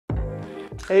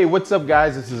Hey, what's up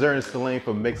guys? This is Ernest Delane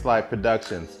from Mixcloud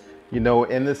Productions. You know,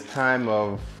 in this time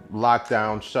of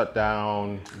lockdown,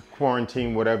 shutdown,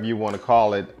 quarantine, whatever you want to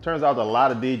call it, turns out a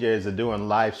lot of DJs are doing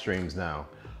live streams now.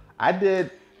 I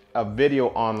did a video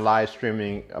on live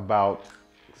streaming about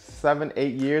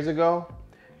 7-8 years ago,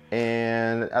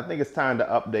 and I think it's time to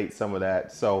update some of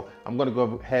that. So I'm going to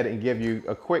go ahead and give you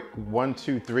a quick 1,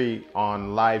 2, 3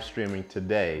 on live streaming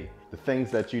today. The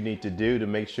things that you need to do to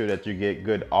make sure that you get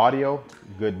good audio,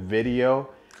 good video,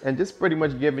 and just pretty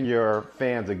much giving your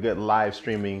fans a good live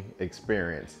streaming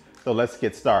experience. So let's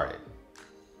get started.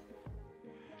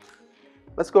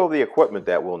 Let's go over the equipment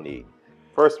that we'll need.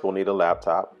 First, we'll need a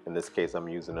laptop. In this case, I'm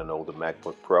using an older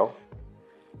MacBook Pro.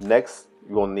 Next,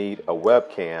 you'll need a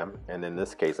webcam, and in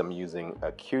this case, I'm using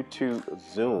a Q2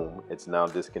 Zoom. It's now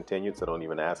discontinued, so don't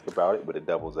even ask about it, but it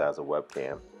doubles as a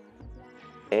webcam.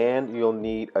 And you'll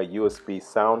need a USB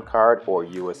sound card or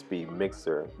USB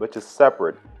mixer, which is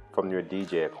separate from your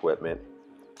DJ equipment.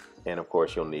 And of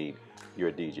course, you'll need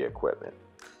your DJ equipment.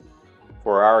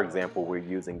 For our example, we're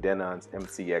using Denon's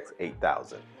MCX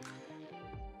 8000.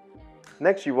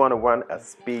 Next, you want to run a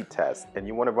speed test, and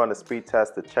you want to run a speed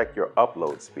test to check your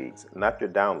upload speeds, not your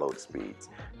download speeds,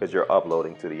 because you're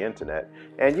uploading to the internet.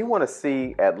 And you want to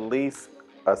see at least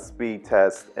a speed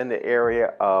test in the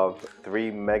area of 3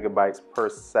 megabytes per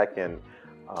second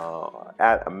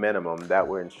at a minimum. That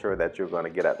will ensure that you're going to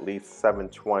get at least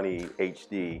 720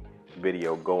 HD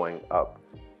video going up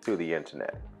to the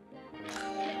internet.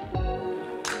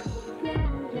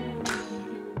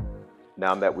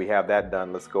 Now that we have that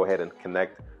done, let's go ahead and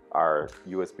connect our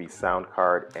USB sound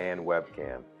card and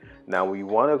webcam. Now we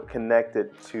want to connect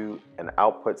it to an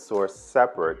output source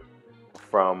separate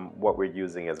from what we're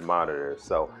using as monitors.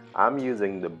 So I'm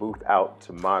using the booth out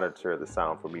to monitor the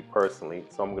sound for me personally.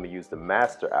 So I'm going to use the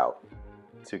master out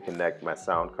to connect my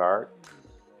sound card,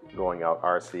 going out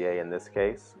RCA in this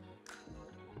case,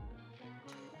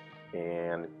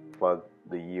 and plug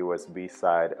the USB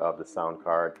side of the sound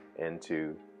card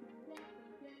into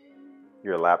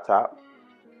your laptop.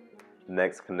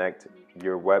 Next, connect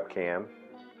your webcam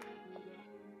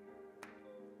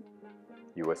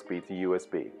USB to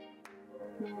USB.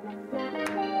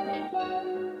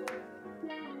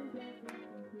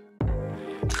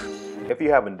 If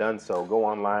you haven't done so, go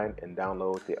online and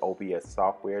download the OBS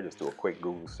software. Just do a quick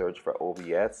Google search for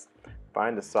OBS.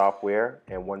 Find the software,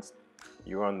 and once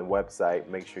you're on the website,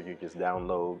 make sure you just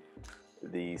download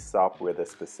the software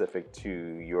that's specific to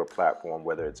your platform,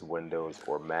 whether it's Windows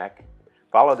or Mac.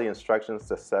 Follow the instructions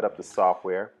to set up the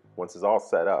software. Once it's all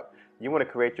set up, you want to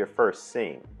create your first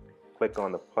scene. Click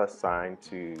on the plus sign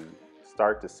to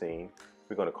start the scene.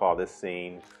 We're going to call this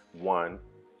scene 1.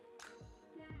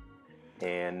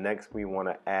 And next we want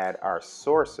to add our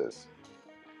sources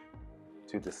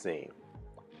to the scene.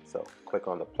 So click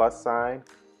on the plus sign.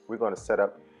 We're going to set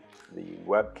up the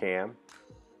webcam,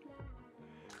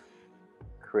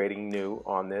 creating new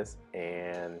on this,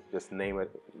 and just name it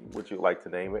what you'd like to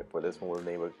name it. For this one, we'll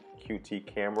name it QT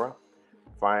camera.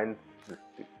 Find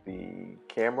the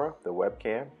camera, the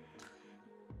webcam,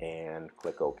 and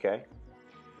click OK.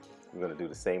 We're going to do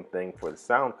the same thing for the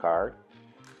sound card.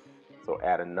 So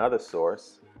add another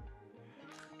source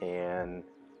and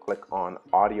click on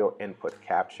audio input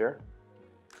capture.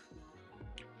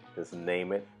 Just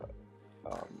name it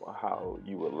how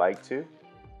you would like to.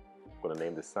 I'm going to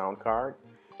name the sound card.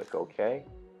 Click OK.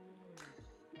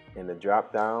 In the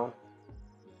drop down,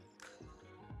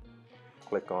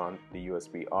 click on the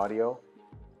USB audio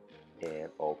and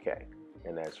OK.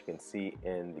 And as you can see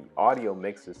in the audio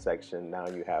mixer section, now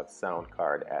you have sound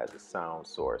card as a sound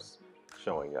source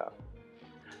showing up.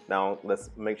 Now let's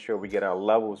make sure we get our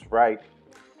levels right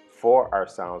for our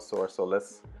sound source. So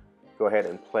let's go ahead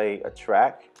and play a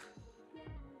track.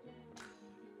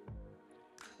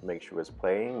 Make sure it's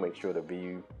playing, make sure the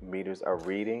VU meters are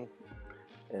reading.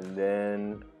 And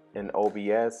then in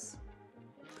OBS,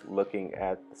 looking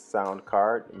at the sound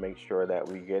card, make sure that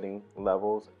we're getting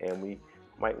levels, and we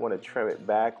might want to trim it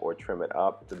back or trim it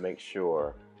up to make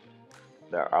sure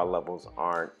that our levels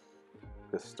aren't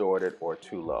distorted or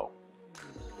too low.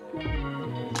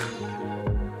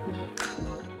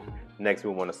 Next,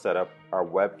 we want to set up our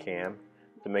webcam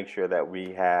to make sure that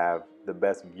we have the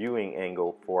best viewing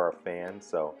angle for our fans.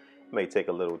 So it may take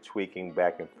a little tweaking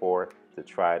back and forth to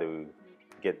try to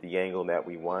get the angle that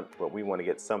we want, but we want to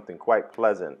get something quite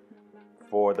pleasant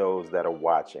for those that are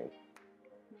watching.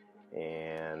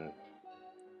 And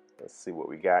let's see what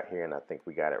we got here, and I think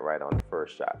we got it right on the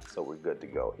first shot, so we're good to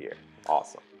go here.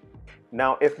 Awesome.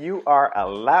 Now, if you are a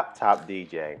laptop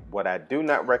DJ, what I do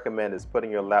not recommend is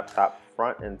putting your laptop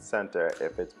front and center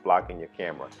if it's blocking your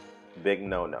camera. Big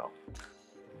no-no.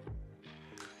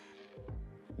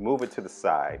 move it to the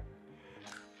side.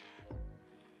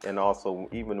 And also,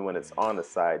 even when it's on the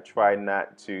side, try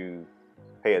not to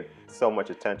pay so much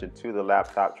attention to the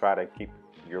laptop. Try to keep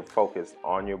your focus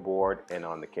on your board and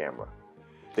on the camera.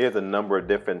 There's a number of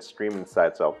different streaming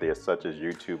sites out there, such as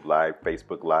YouTube Live,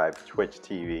 Facebook Live, Twitch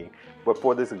TV. But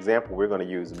for this example, we're going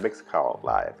to use Mixcloud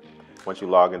Live. Once you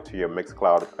log into your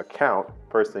Mixcloud account,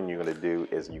 first thing you're going to do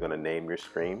is you're going to name your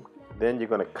stream. Then you're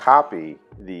going to copy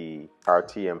the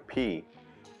RTMP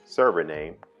server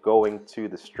name, going to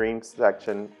the stream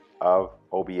section of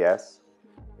OBS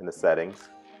in the settings,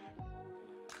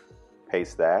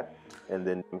 paste that, and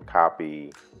then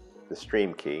copy the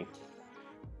stream key,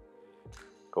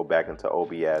 go back into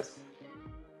OBS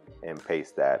and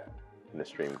paste that in the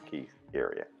stream key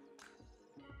area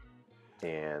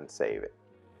and save it.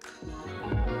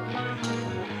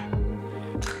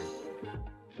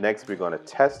 Next, we're going to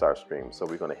test our stream. So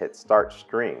we're going to hit Start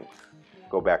Stream,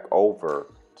 go back over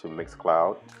to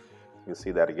Mixcloud. You'll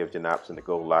see that it gives you an option to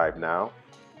go live now.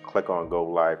 Click on Go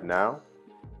Live Now.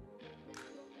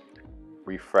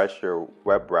 Refresh your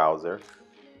web browser,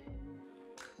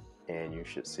 and you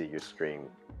should see your stream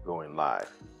going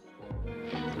live.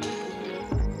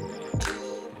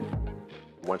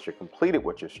 Once you're completed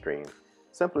with your stream,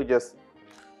 simply just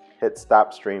hit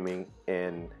Stop Streaming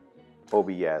in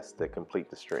OBS to complete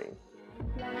the stream.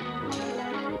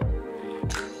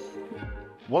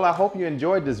 Well, I hope you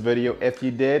enjoyed this video. If you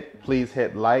did, please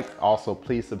hit like. Also,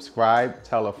 please subscribe,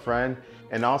 tell a friend,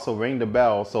 and also ring the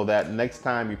bell so that next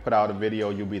time you put out a video,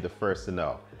 you'll be the first to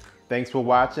know. Thanks for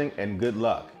watching and good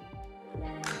luck.